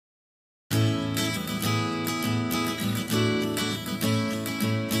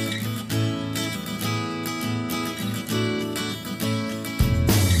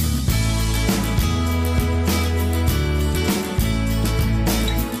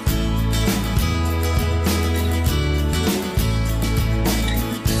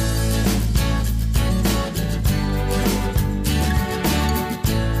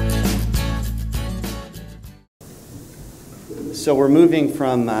So we're moving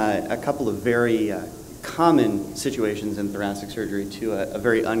from a couple of very common situations in thoracic surgery to a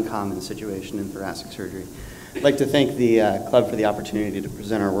very uncommon situation in thoracic surgery. I'd like to thank the club for the opportunity to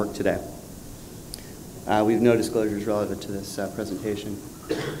present our work today. We have no disclosures relative to this presentation.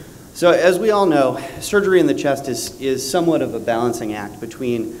 So as we all know, surgery in the chest is somewhat of a balancing act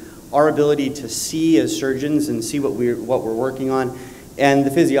between our ability to see as surgeons and see what we're working on and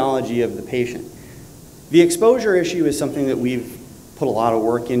the physiology of the patient. The exposure issue is something that we've put a lot of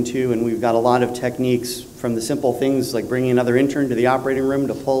work into, and we've got a lot of techniques, from the simple things like bringing another intern to the operating room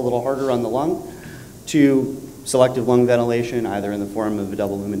to pull a little harder on the lung, to selective lung ventilation, either in the form of a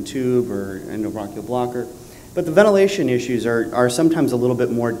double lumen tube or endobronchial blocker. But the ventilation issues are sometimes a little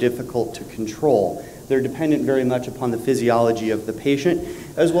bit more difficult to control. They're dependent very much upon the physiology of the patient,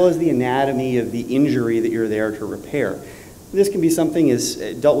 as well as the anatomy of the injury that you're there to repair. This can be something is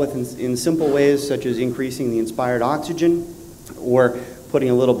dealt with in simple ways, such as increasing the inspired oxygen, or putting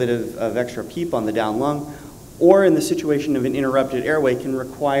a little bit of extra PEEP on the down lung, or in the situation of an interrupted airway can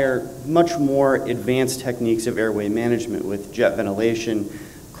require much more advanced techniques of airway management with jet ventilation,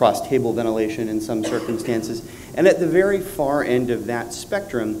 cross-table ventilation in some circumstances. And at the very far end of that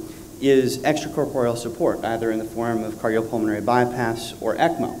spectrum is extracorporeal support, either in the form of cardiopulmonary bypass or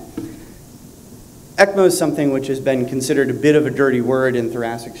ECMO. ECMO is something which has been considered a bit of a dirty word in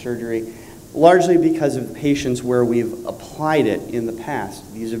thoracic surgery, largely because of the patients where we've applied it in the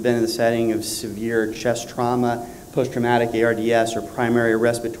past. These have been in the setting of severe chest trauma, post-traumatic ARDS, or primary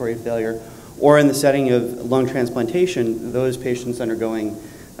respiratory failure, or in the setting of lung transplantation, those patients undergoing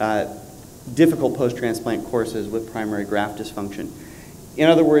difficult post-transplant courses with primary graft dysfunction. In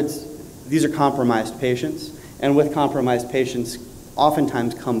other words, these are compromised patients, and with compromised patients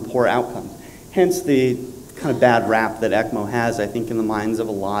oftentimes come poor outcomes. Hence the kind of bad rap that ECMO has, I think, in the minds of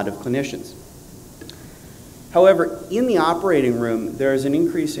a lot of clinicians. However, in the operating room, there is an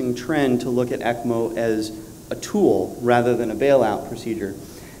increasing trend to look at ECMO as a tool rather than a bailout procedure.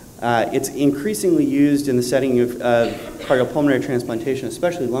 It's increasingly used in the setting of cardiopulmonary transplantation,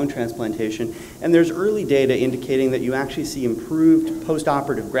 especially lung transplantation, and there's early data indicating that you actually see improved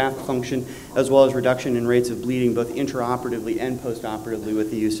post-operative graft function as well as reduction in rates of bleeding both intraoperatively and post-operatively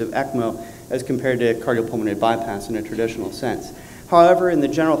with the use of ECMO as compared to cardiopulmonary bypass in a traditional sense. However, in the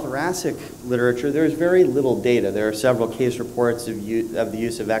general thoracic literature, there's very little data. There are several case reports of the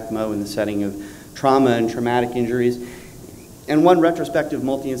use of ECMO in the setting of trauma and traumatic injuries. And one retrospective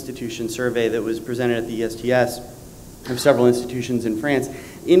multi-institution survey that was presented at the ESTS of several institutions in France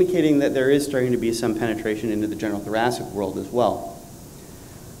indicating that there is starting to be some penetration into the general thoracic world as well.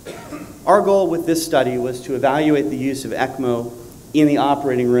 Our goal with this study was to evaluate the use of ECMO in the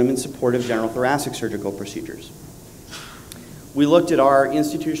operating room in support of general thoracic surgical procedures. We looked at our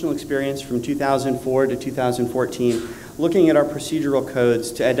institutional experience from 2004 to 2014, looking at our procedural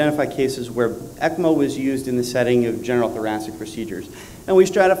codes to identify cases where ECMO was used in the setting of general thoracic procedures. And we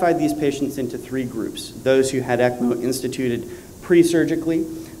stratified these patients into three groups. Those who had ECMO instituted pre-surgically,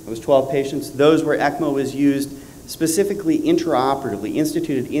 that was 12 patients. Those where ECMO was used specifically intraoperatively,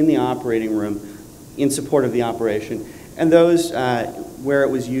 instituted in the operating room in support of the operation. And those where it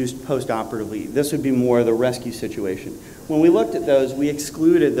was used post-operatively. This would be more the rescue situation. When we looked at those, we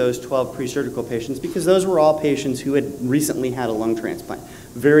excluded those 12 pre-surgical patients because those were all patients who had recently had a lung transplant.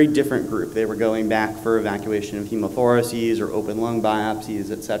 Very different group. They were going back for evacuation of hemothoraces or open lung biopsies,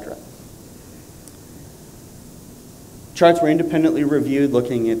 etc. Charts were independently reviewed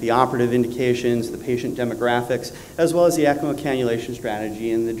looking at the operative indications, the patient demographics, as well as the ECMO cannulation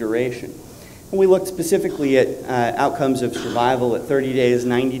strategy and the duration. And we looked specifically at outcomes of survival at 30 days,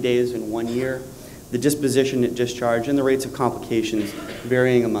 90 days, and 1 year, the disposition at discharge, and the rates of complications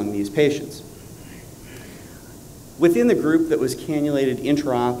varying among these patients. Within the group that was cannulated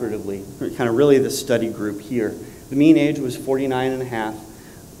intraoperatively, kind of really the study group here, the mean age was 49 and a half,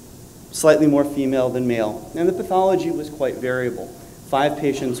 slightly more female than male, and the pathology was quite variable. 5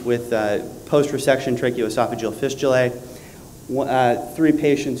 patients with post-resection tracheoesophageal fistulae, 3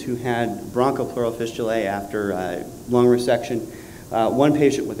 patients who had bronchopleural fistulae after lung resection, 1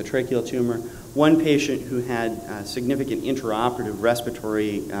 patient with a tracheal tumor, 1 patient who had significant intraoperative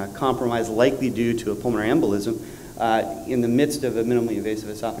respiratory compromise likely due to a pulmonary embolism in the midst of a minimally invasive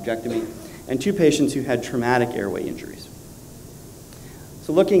esophagectomy, and 2 patients who had traumatic airway injuries.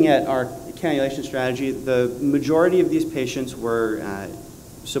 So looking at our cannulation strategy, the majority of these patients were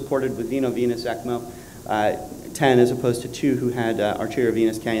supported with veno-venous ECMO, 10 as opposed to 2 who had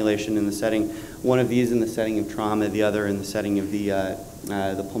arteriovenous cannulation in the setting, one of these in the setting of trauma, the other in the setting of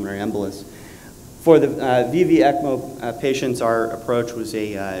the pulmonary embolus. For the VV ECMO patients, our approach was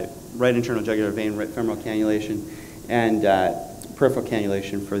a right internal jugular vein, right femoral cannulation, and peripheral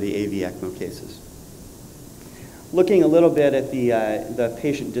cannulation for the AV ECMO cases. Looking a little bit at the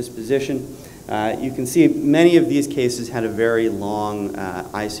patient disposition, you can see many of these cases had a very long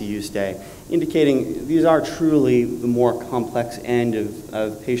ICU stay, indicating these are truly the more complex end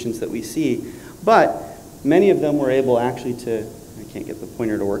of patients that we see. But many of them were able actually to, I can't get the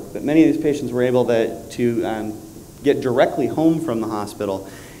pointer to work, but many of these patients were able to get directly home from the hospital.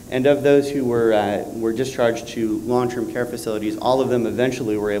 And of those who were discharged to long-term care facilities, all of them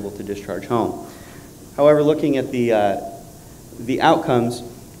eventually were able to discharge home. However, looking at the outcomes,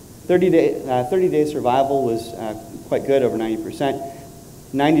 30-day survival was quite good, over 90%.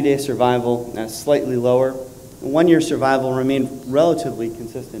 90-day survival slightly lower. 1-year survival remained relatively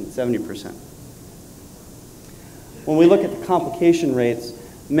consistent at 70%. When we look at the complication rates,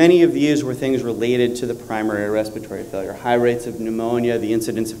 many of these were things related to the primary respiratory failure. High rates of pneumonia, the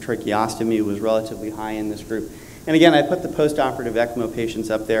incidence of tracheostomy was relatively high in this group. And again, I put the postoperative ECMO patients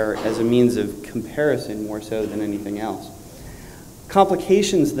up there as a means of comparison more so than anything else.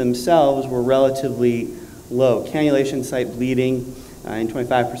 Complications themselves were relatively low. Cannulation site bleeding in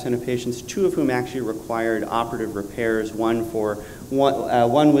 25% of patients, 2 of whom actually required operative repairs. One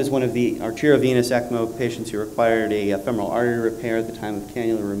was one of the arteriovenous ECMO patients who required a femoral artery repair at the time of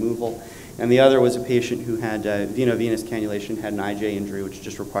cannula removal. And the other was a patient who had veno-venous cannulation, had an IJ injury, which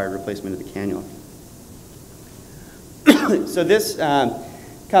just required replacement of the cannula. So this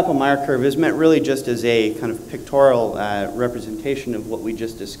Kaplan-Meier curve is meant really just as a kind of pictorial representation of what we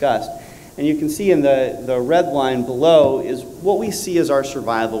just discussed. And you can see in the red line below is what we see as our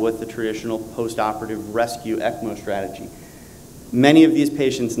survival with the traditional postoperative rescue ECMO strategy. Many of these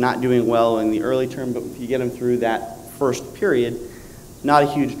patients not doing well in the early term, but if you get them through that first period, not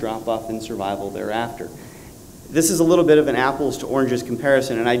a huge drop-off in survival thereafter. This is a little bit of an apples to oranges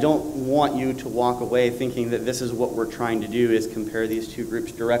comparison, and I don't want you to walk away thinking that this is what we're trying to do is compare these two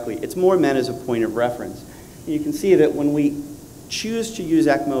groups directly. It's more meant as a point of reference. And you can see that when we choose to use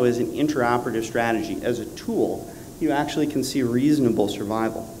ECMO as an intraoperative strategy, as a tool, you actually can see reasonable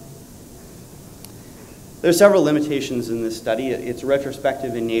survival. There are several limitations in this study. It's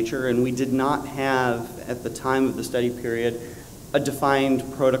retrospective in nature, and we did not have, at the time of the study period, a defined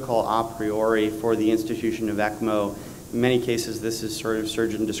protocol a priori for the institution of ECMO. In many cases, this is sort of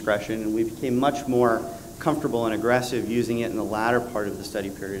surgeon discretion, and we became much more comfortable and aggressive using it in the latter part of the study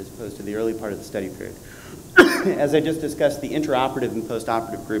period as opposed to the early part of the study period. As I just discussed, the intraoperative and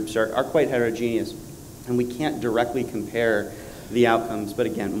postoperative groups are quite heterogeneous, and we can't directly compare the outcomes, but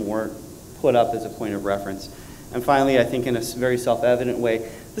again, more put up as a point of reference. And finally, I think in a very self-evident way,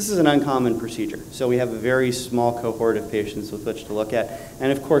 this is an uncommon procedure. So we have a very small cohort of patients with which to look at,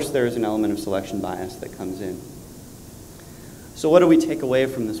 and of course there is an element of selection bias that comes in. So what do we take away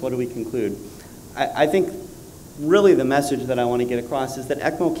from this? What do we conclude? I think really the message that I want to get across is that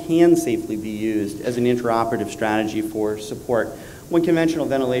ECMO can safely be used as an intraoperative strategy for support when conventional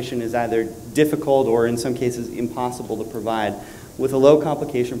ventilation is either difficult or in some cases impossible to provide, with a low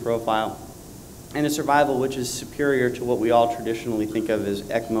complication profile and a survival which is superior to what we all traditionally think of as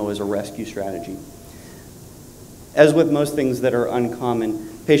ECMO as a rescue strategy. As with most things that are uncommon,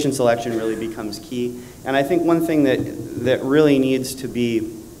 patient selection really becomes key. And I think one thing that really needs to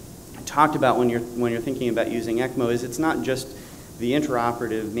be talked about when you're thinking about using ECMO is it's not just the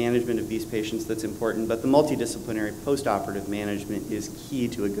intraoperative management of these patients that's important, but the multidisciplinary postoperative management is key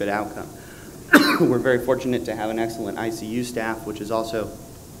to a good outcome. We're very fortunate to have an excellent ICU staff, which is also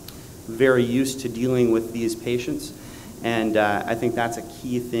very used to dealing with these patients, and I think that's a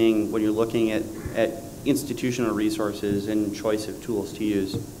key thing when you're looking at institutional resources and choice of tools to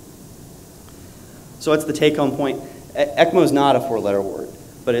use. So what's the take-home point? ECMO is not a 4-letter word,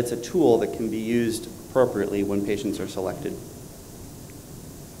 but it's a tool that can be used appropriately when patients are selected.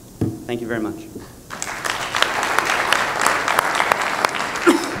 Thank you very much.